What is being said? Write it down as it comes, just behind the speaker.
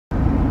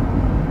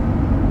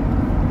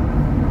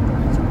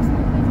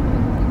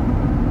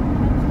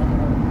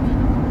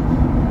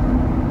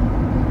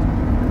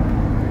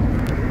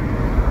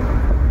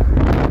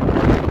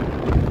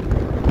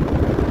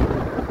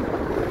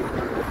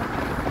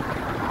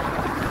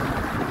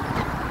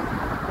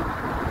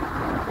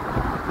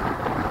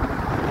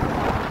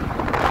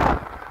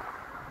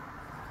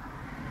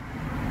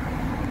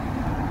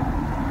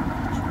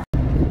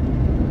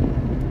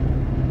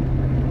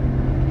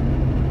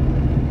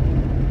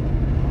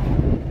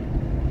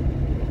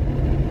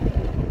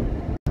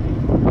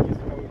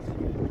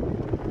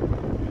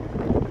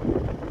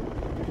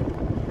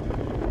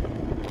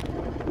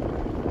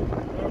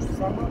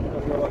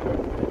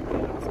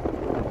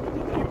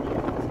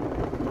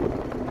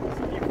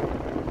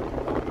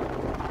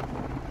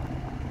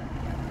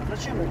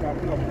Hello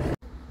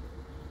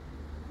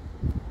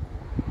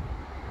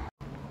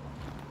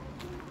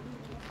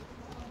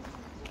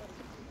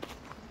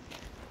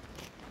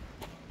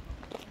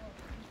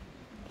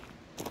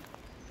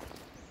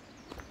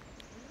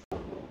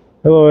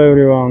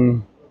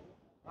everyone.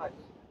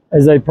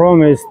 As I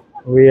promised,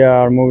 we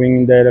are moving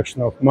in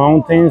direction of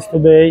mountains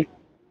today,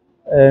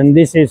 and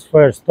this is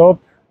first stop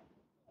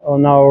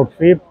on our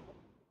trip.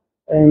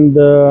 And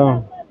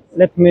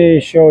let me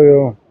show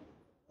you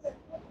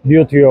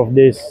beauty of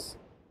this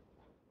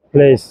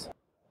place.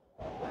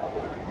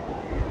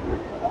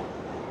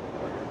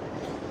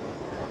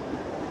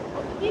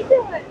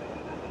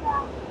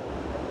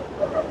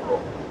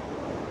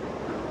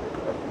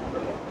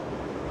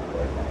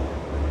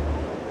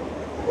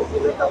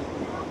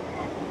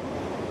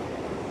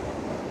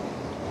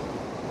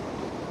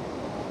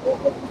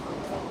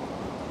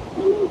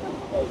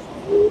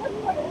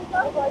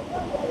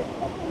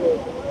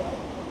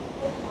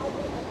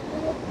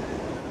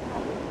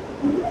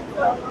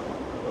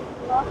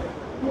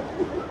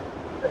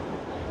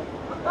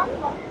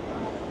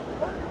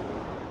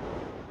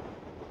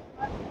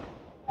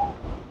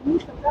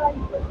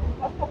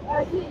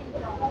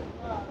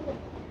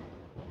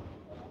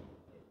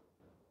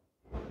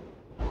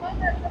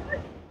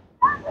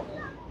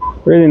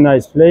 Really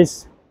nice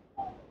place,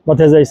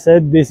 but as I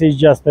said, this is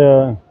just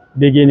a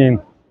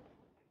beginning.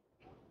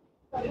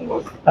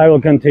 I will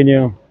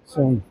continue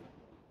soon.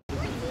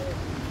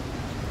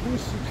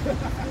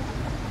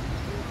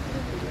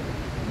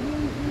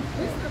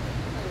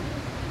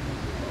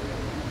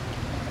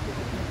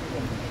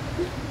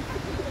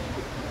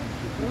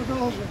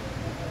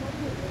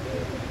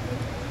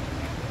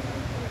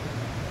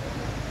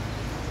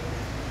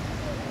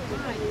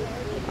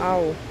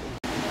 Ау.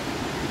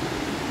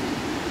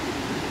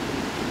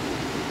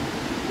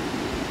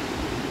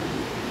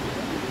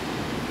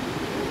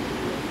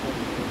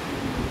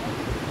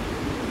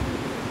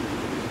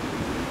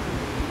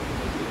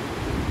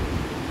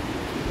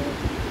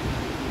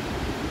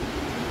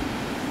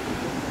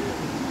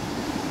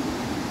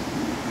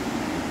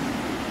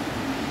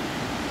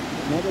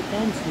 Надо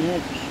там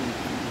снять еще.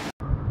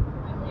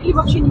 Или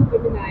вообще не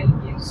упоминай.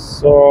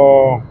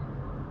 So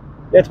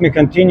let me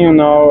continue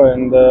now,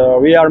 and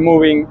we are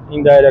moving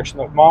in direction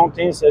of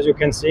mountains. As you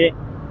can see,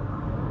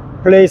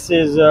 place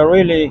is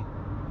really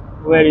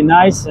very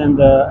nice and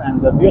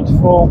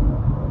beautiful.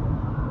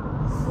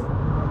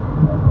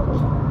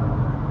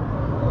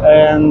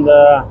 And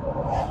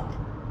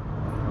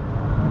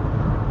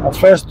our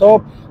first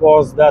stop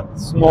was that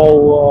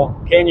small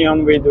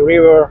canyon with the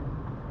river.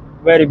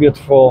 Very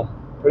beautiful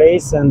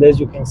place, and as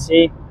you can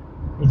see,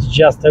 it's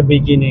just a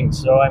beginning.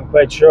 So I'm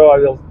quite sure I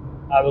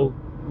will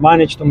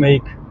manage to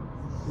make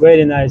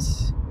very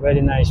nice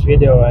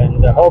video,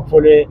 and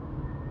hopefully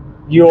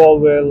you all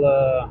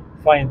will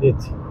find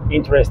it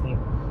interesting.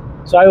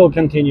 So I will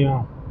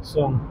continue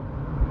soon.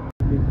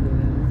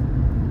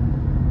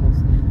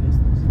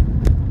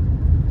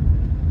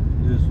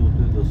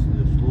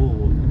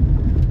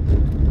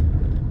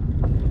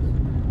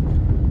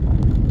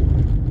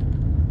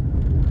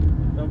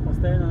 Там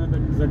постоянно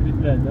надо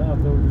закреплять, да, а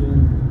то уже...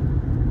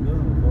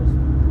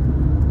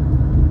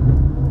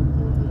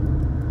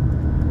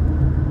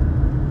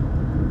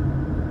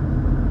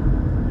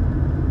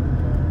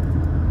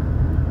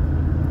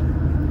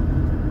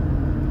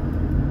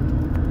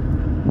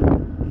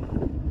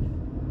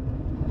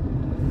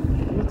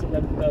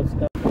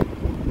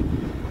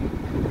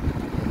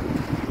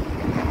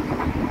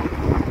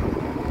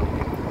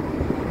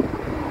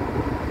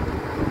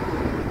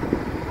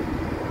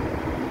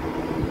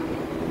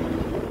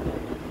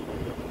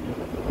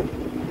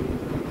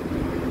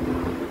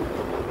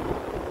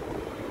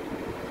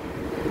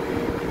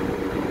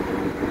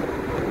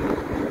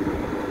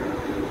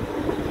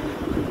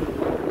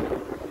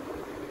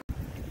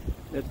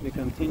 Let me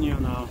continue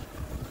now.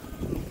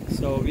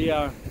 So we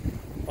are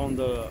on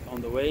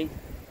the way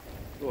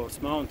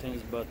towards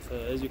mountains, but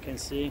as you can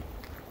see,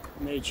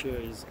 nature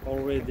is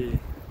already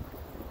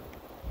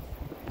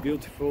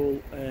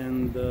beautiful,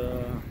 and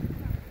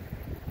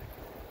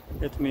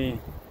let me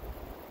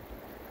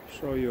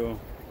show you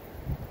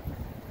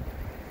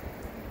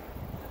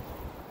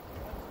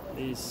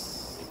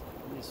this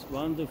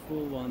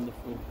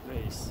wonderful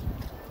place.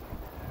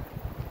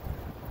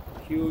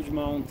 Huge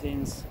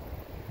mountains,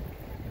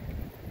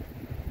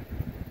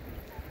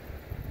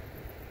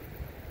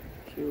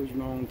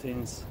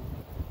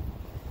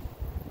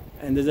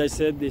 and as I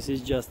said, this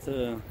is just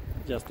the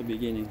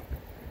beginning.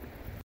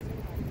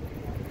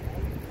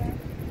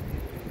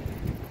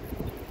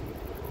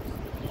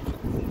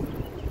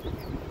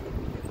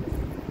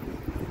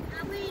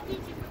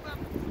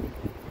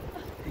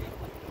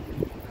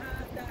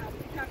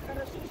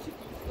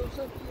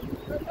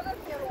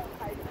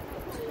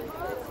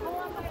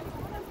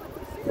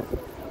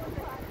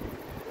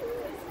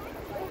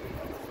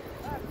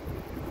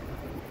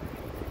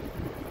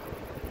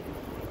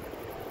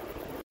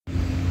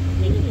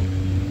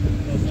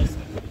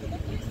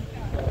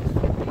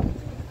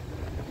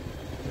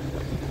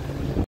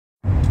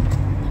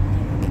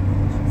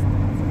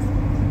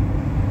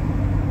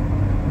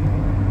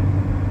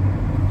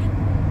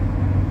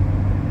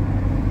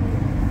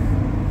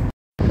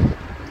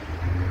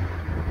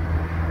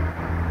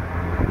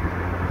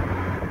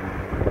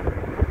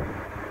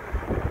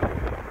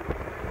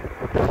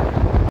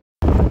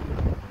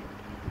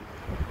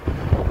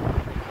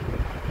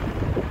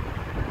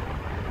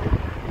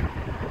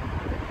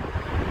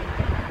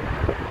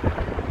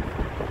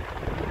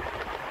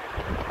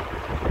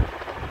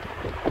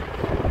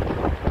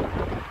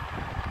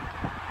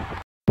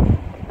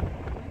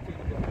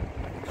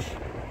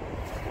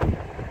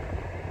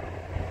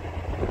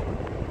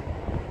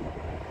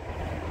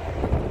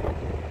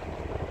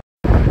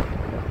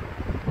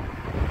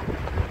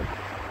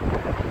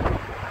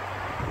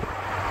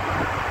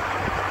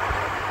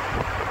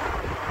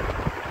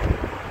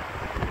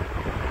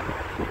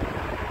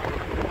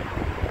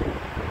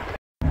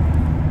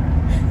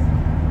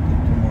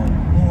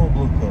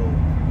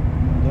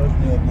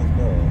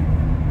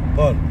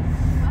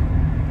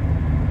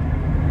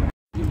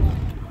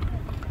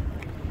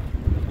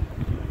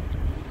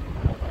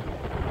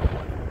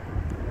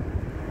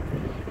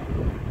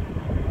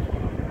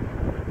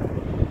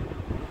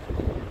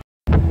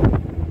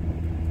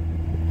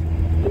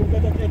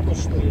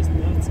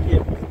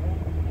 скепус, да?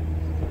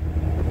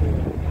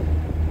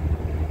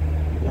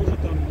 Тоже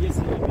там есть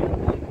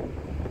элементы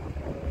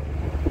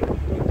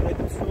такой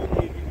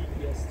традиционной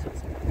религии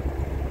ассетийской.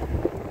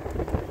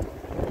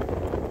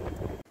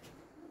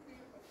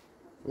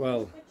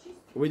 Well,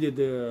 we did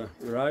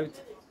arrived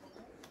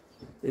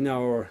in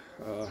our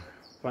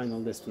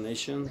final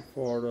destination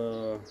for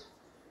the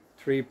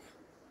trip.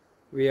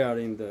 We are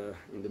in the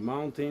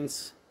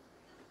mountains,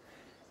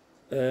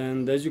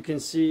 and as you can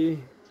see,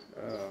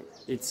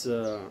 it's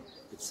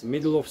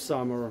middle of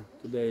summer.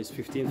 Today is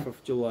 15th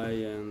of July,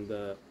 and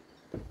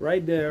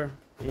right there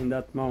in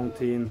that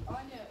mountain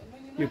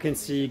you can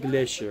see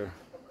glacier.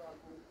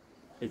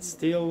 It's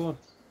still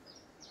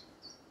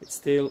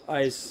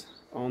ice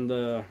on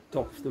the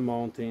top of the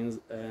mountains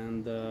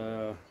and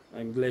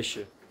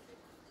glacier.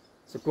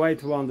 So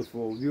quite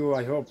wonderful view.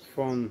 I hope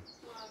phone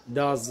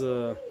does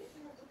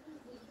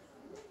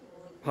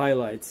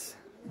highlights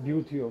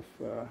beauty of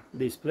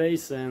this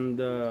place.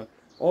 And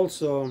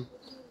also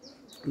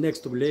next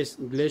to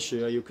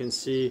glacier you can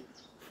see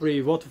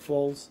 3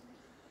 waterfalls.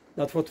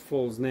 That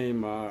waterfalls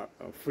name are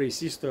 3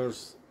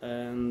 sisters,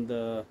 and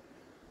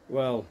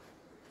well,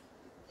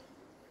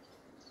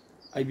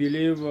 I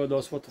believe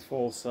those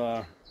waterfalls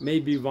are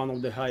maybe one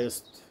of the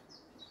highest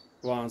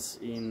ones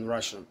in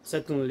Russia,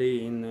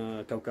 certainly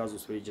in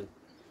Caucasus region.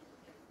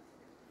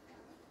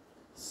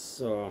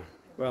 So,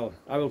 well,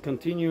 I will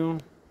continue,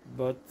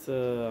 but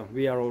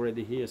we are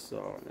already here,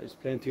 so there's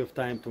plenty of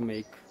time to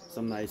make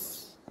some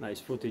nice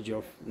footage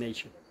of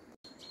nature.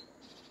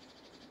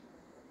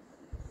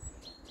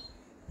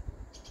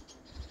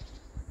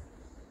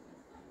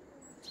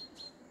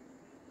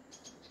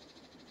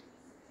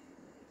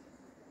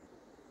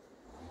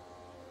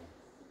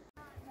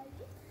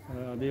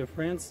 Dear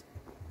friends,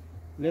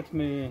 let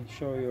me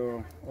show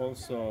you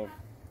also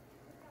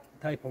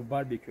type of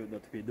barbecue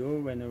that we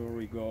do whenever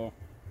we go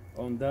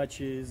on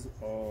daches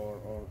or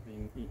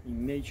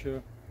in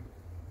nature.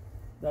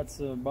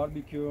 That's a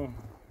barbecue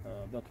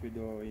that we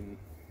do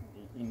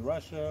in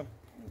Russia,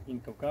 in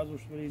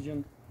Caucasus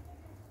region.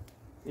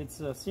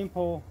 It's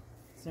simple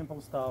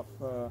stuff.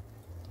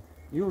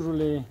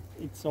 Usually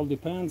it all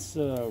depends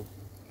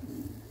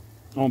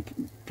on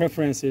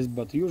preferences,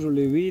 but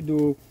usually we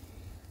do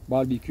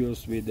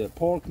barbecues with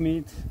pork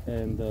meat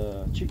and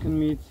chicken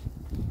meat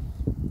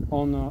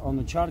on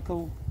a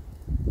charcoal.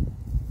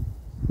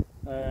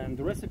 And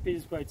the recipe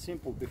is quite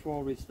simple.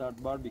 Before we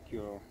start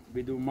barbecue,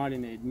 we do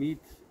marinate meat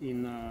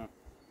in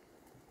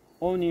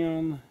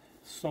onion,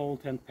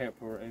 salt and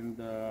pepper, and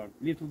a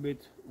little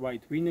bit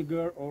white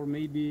vinegar or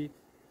maybe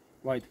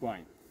white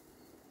wine,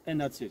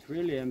 and that's it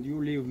really. And you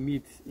leave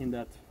meat in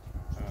that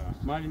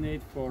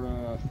marinade for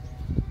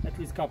at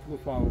least couple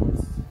of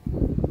hours.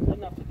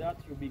 And after that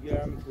you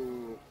begin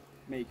to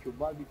make your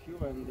barbecue,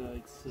 and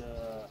it's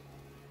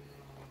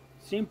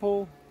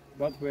simple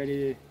but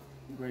very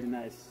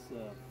nice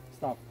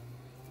stuff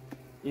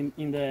in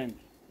the end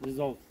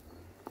result.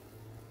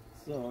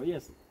 So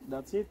yes,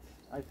 that's it.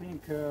 I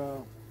think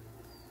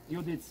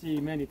you did see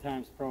many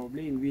times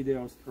probably in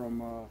videos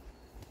from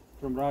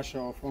Russia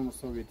or from the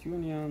Soviet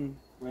Union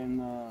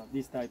when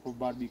this type of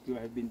barbecue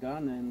have been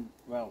done, and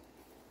well,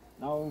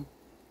 now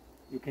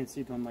you can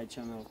see it on my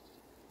channel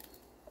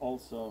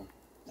also.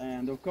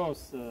 And of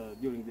course,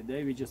 during the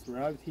day we just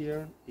arrived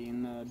here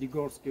in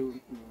Digorskaya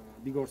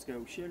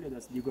Ushchilye,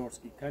 that's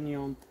Digorsky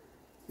Canyon.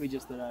 We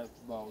just arrived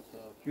about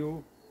a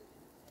few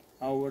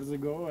hours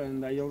ago,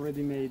 and I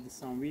already made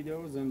some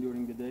videos, and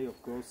during the day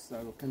of course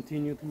I will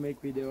continue to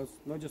make videos,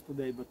 not just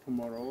today but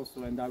tomorrow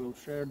also, and I will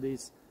share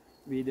this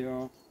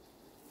video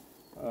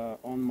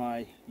on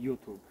my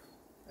YouTube,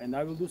 and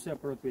I will do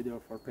separate video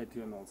for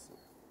Patreon also,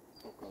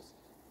 of course.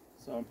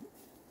 So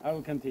I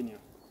will continue.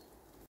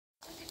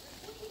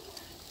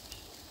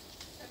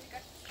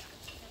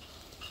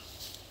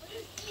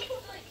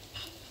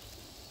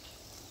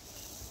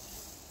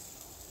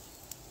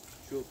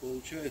 Что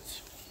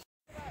получается?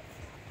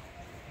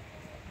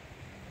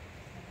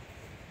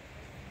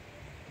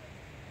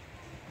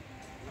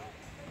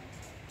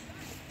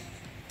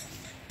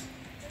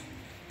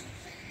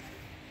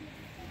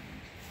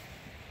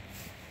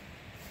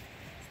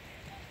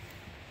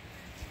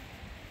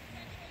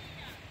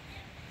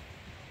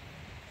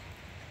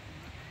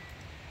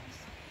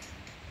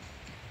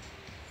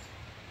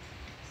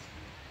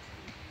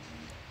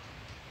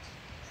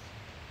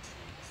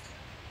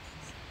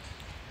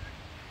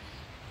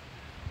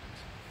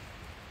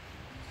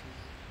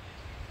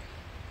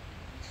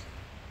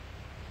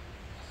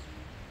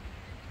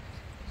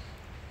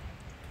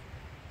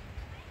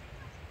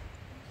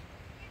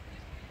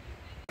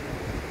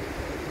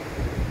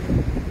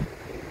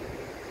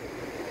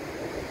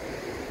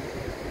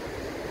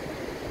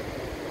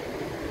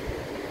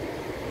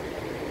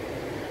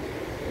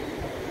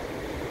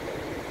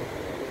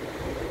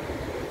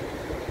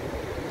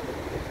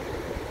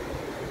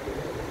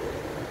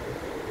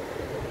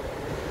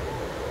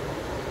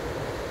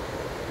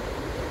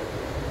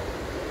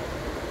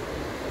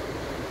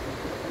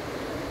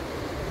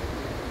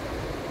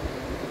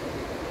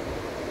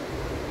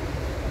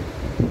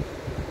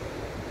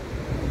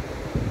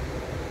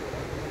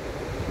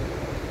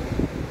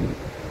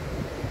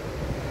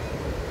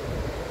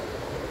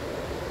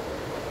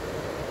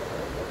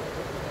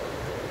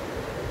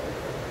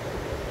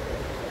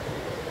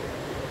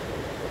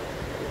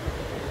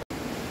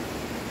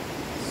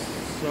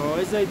 So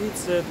as I did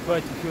said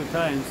quite a few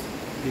times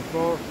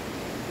before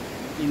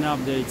in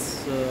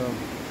updates,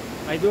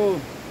 I do,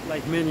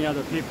 like many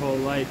other people,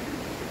 like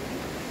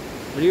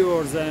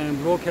rivers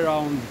and walk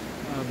around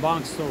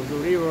banks of the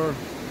river,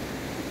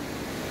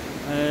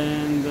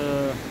 and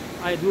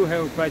I do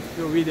have quite a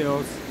few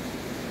videos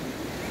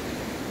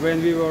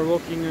when we were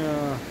walking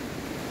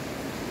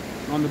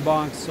on the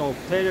banks of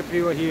Terek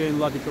River here in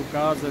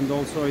Vladikavkaz, and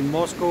also in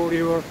Moscow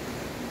River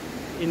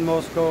in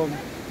Moscow.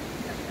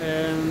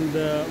 And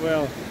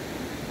well,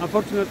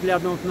 unfortunately I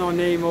don't know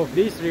name of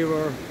this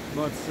river,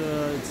 but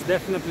it's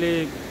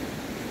definitely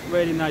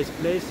very nice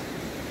place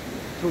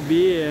to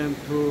be and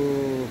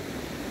to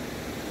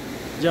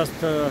just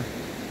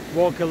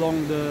walk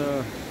along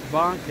the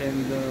bank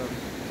and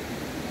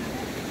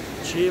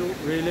chill,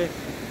 really.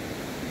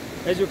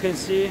 As you can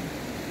see,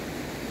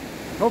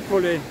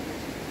 hopefully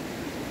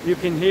you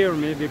can hear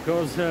me,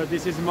 because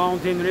this is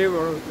mountain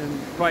river and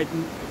quite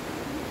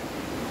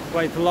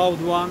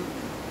loud one.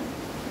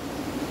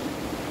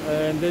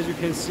 And as you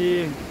can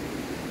see,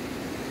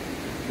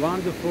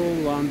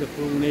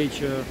 wonderful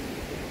nature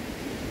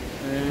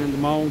and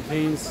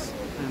mountains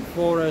and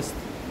forest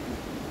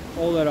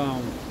all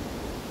around.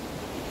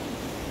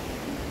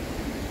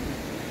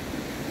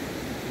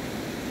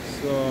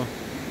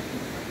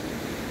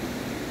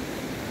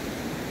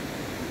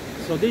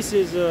 So this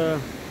is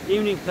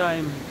evening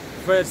time,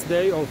 first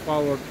day of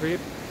our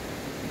trip,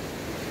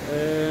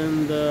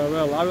 and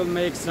well, I will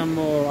make some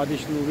more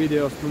additional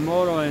videos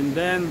tomorrow, and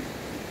then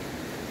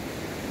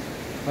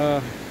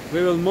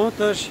we will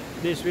montage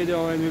this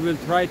video and we will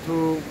try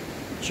to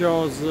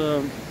choose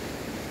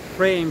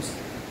frames,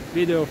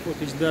 video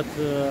footage that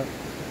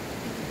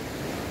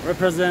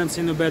represents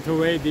in a better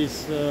way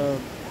this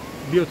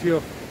beauty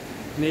of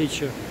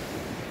nature.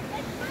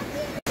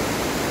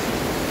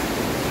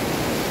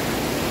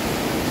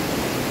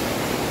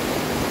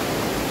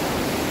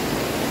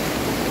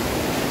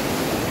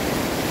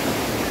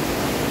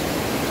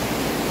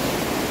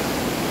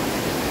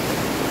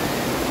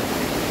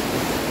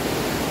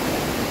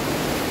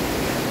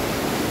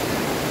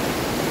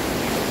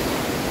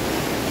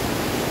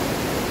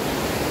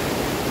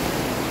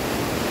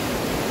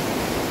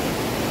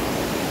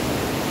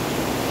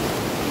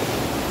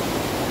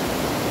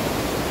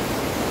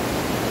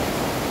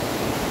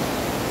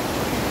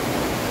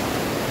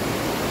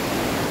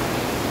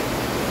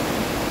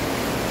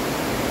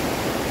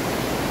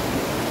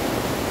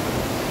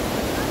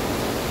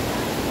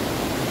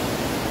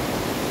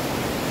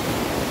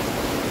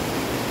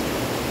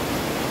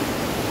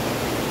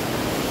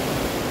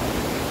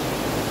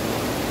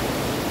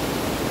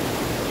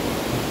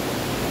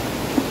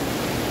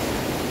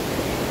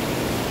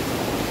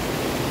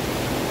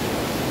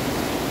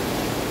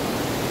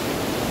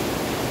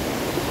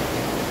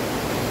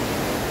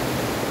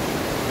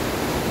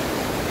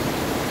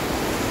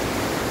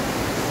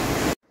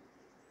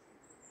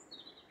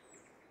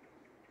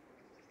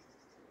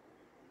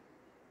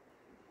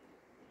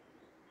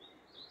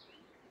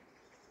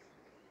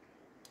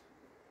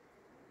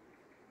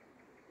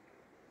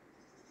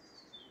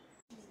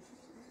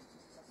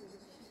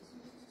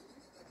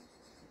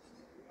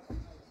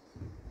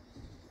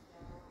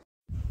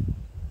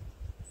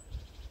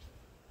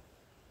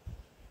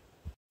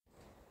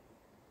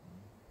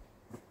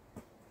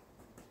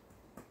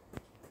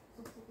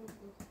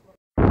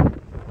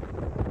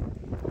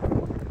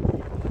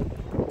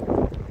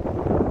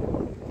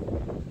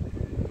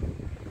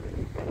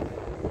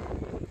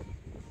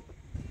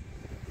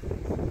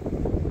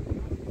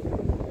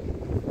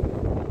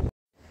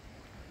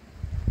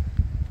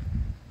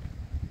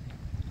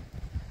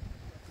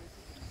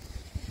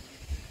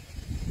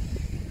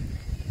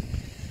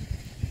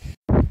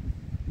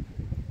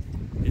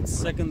 It's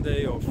second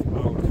day of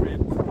our trip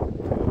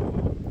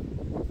to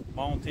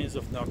mountains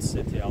of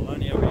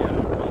Ossetia-Alania. We are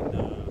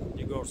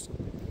in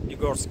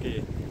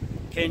Digorsky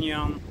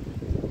Canyon,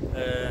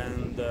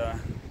 and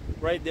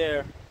right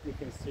there you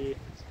can see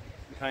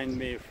behind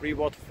me 3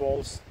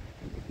 waterfalls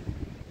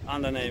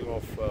under the name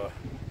of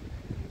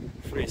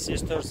Three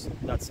Sisters.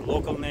 That's a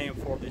local name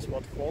for these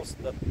waterfalls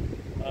that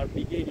are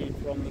beginning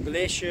from the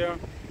glacier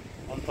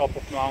on top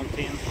of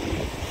mountain.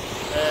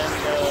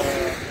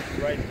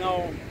 And right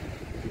now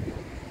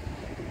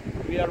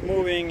we are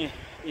moving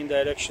in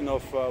direction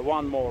of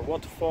one more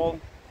waterfall,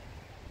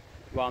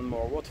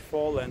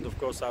 and of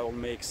course I will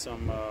make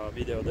some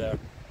video there.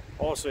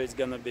 Also, it's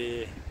gonna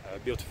be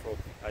beautiful,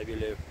 I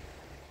believe.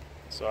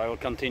 So I will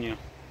continue.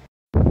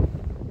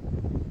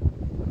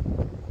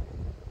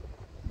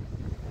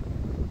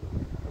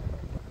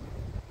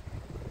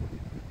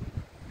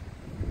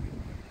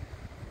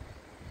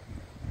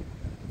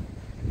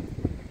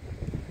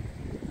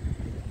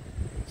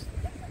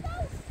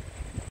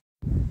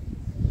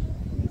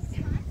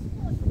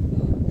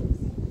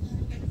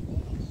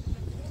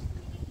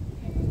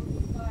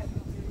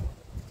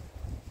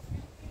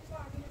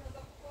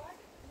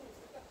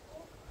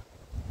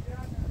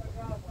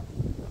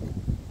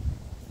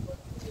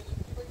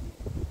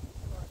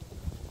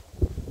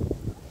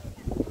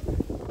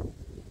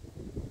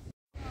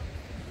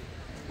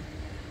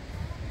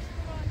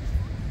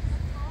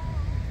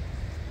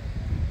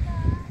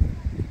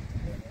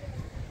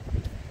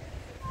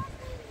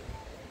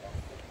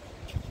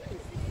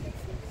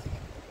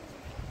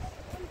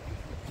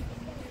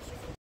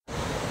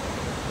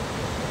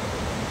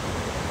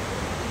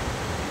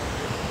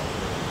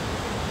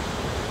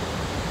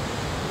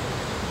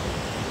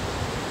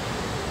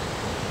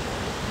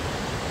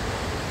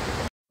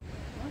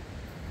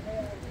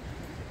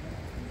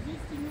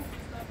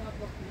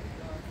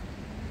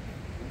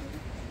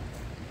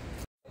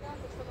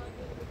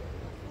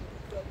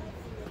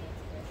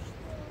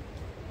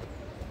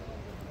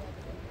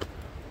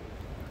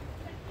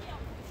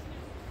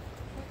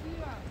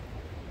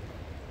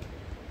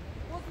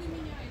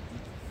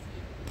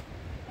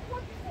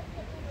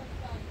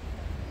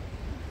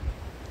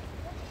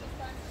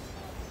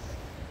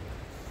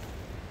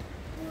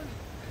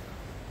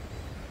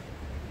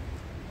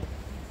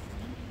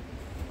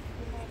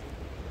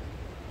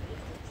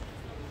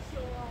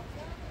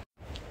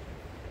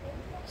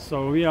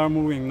 So we are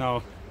moving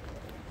now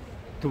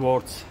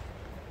towards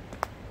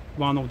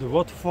one of the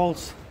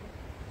waterfalls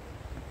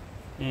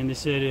in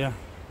this area.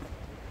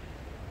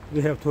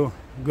 We have to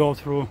go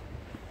through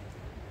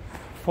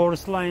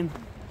forest line,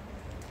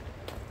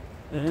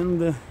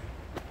 and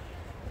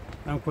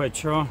I'm quite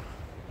sure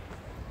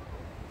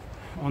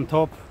on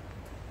top,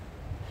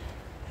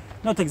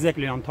 not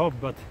exactly on top,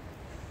 but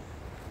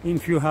in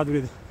few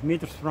hundred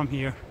meters from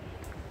here,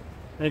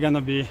 they're gonna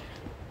be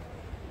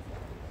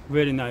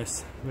very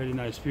nice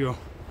view.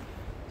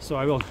 So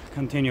I will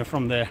continue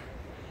from there.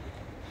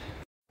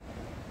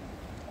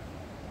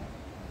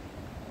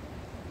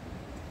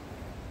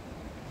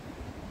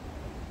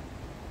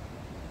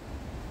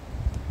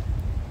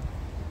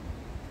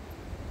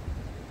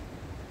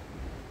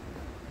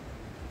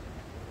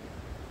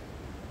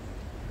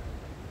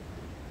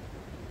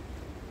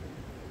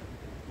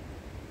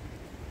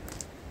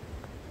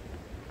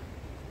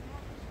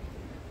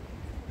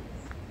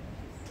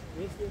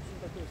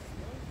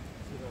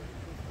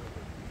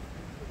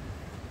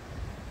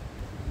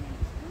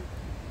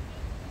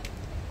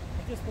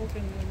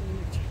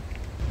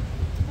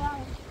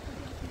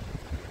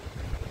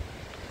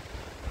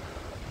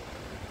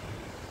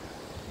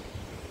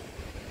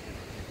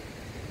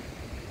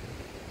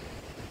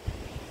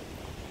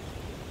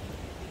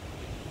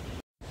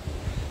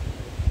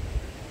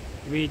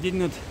 We did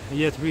not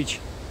yet reach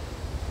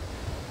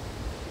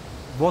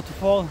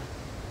waterfall,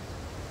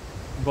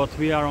 but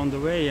we are on the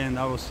way, and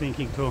I was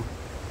thinking to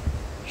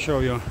show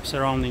you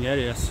surrounding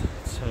areas.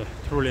 It's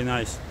truly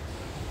nice.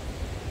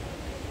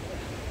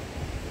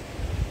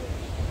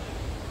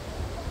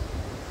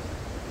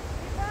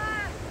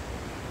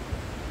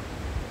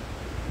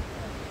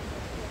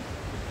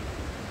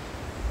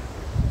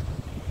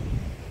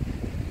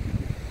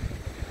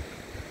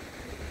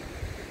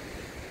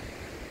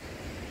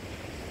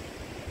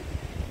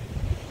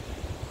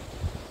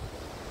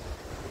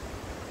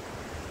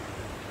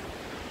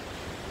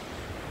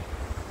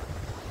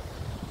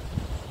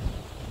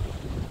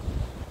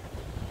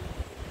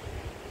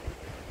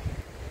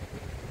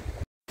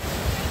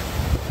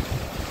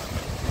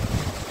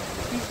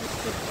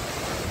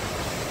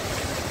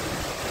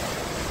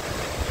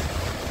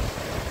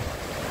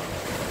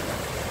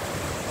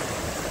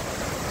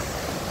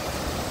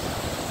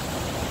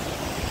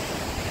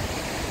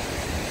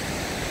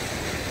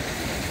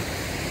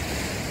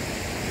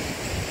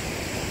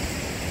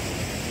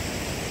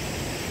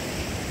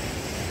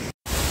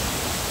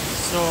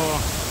 So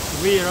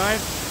we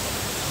arrived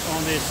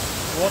on this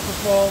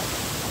waterfall,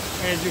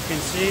 as you can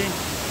see.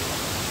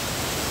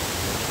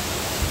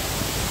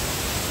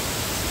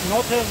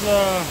 Not as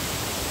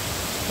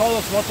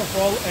tallest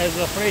waterfall as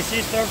the Three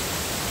Sisters,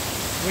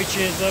 which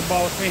is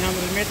about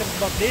 300 meters,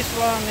 but this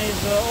one is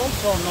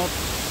also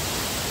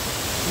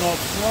not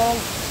small.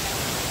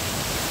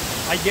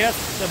 I guess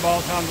it's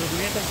about 100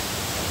 meters.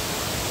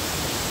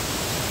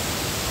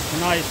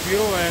 Nice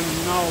view, and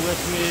now let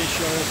me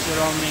show you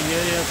surrounding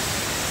areas.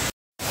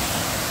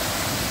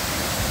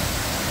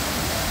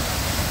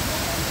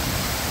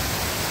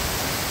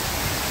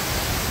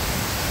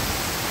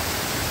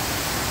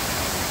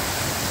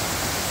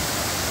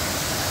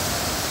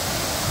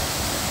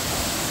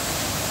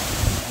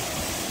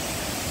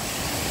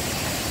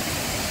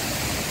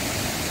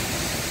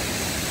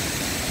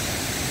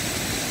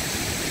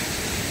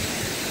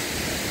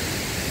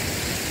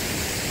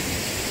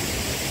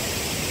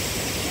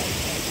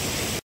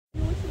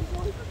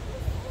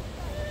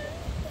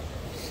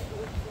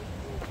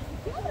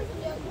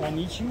 А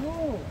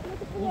ничего,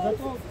 ну,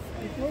 зато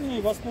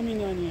прикольные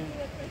воспоминания.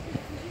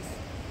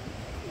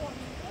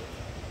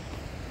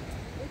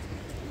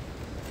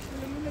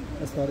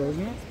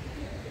 Осторожно.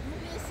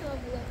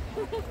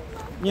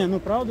 Не, ну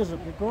правда же,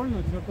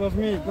 прикольно. Черт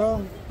возьми,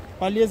 да,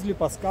 полезли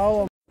по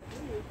скалам.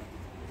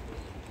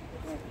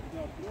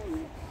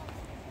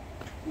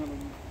 Надо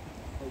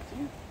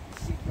пойти,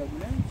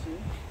 прогуляемся.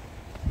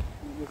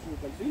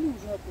 Были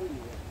уже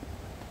открыли.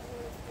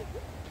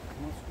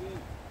 В Москве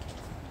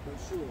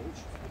большое,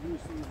 очень, одно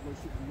из самых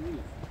больших в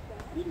мире.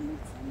 Или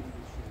может самое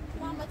большое.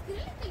 Мама,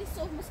 открыли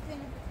колесо в Москве?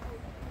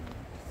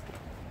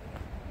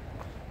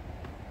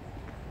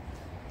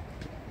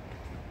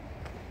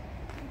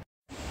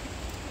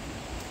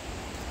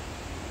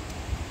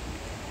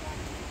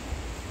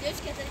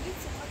 Девочки,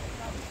 оторвите.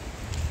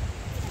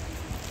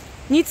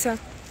 Ницца.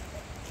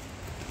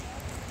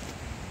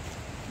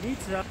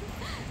 Ницца.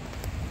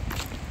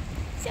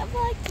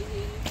 Собаки.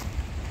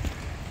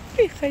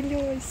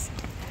 Прихалёсь.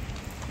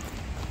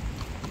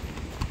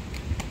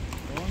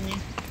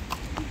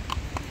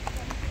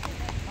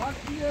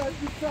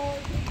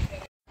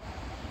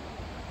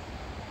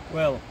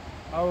 Well,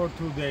 our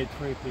two-day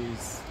trip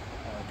is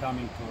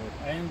coming to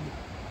an end.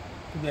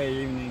 Today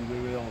evening we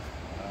will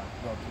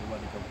go to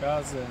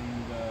Vladikavkaz,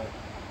 and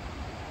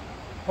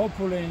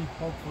hopefully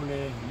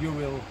you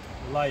will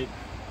like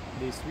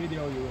this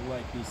video, you will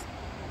like this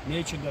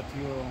nature that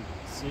you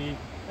see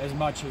as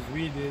much as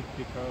we did,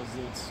 because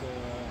it's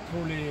a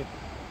truly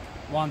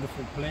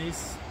wonderful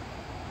place.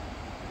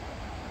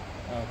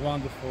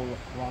 wonderful,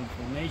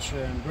 wonderful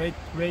nature, and great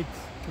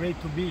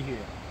to be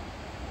here.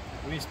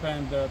 We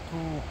spent 2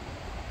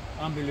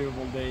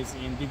 unbelievable days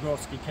in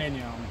Digorsky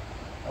Canyon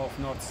of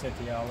North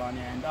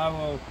Ossetia-Alania, and I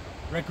will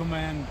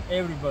recommend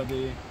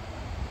everybody,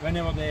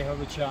 whenever they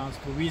have a chance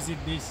to visit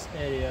this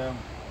area,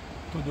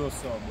 to do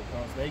so,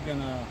 because they're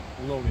gonna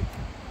love it.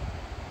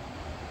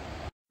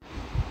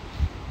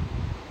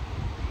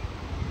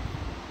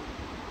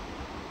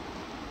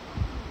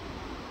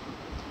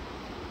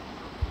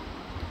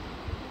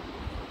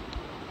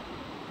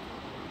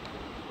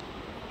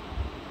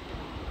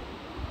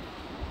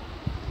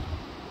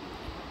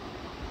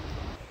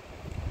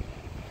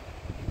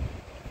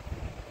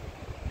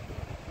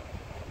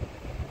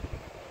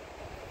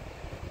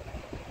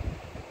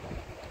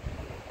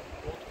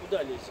 Вот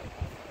куда лезем?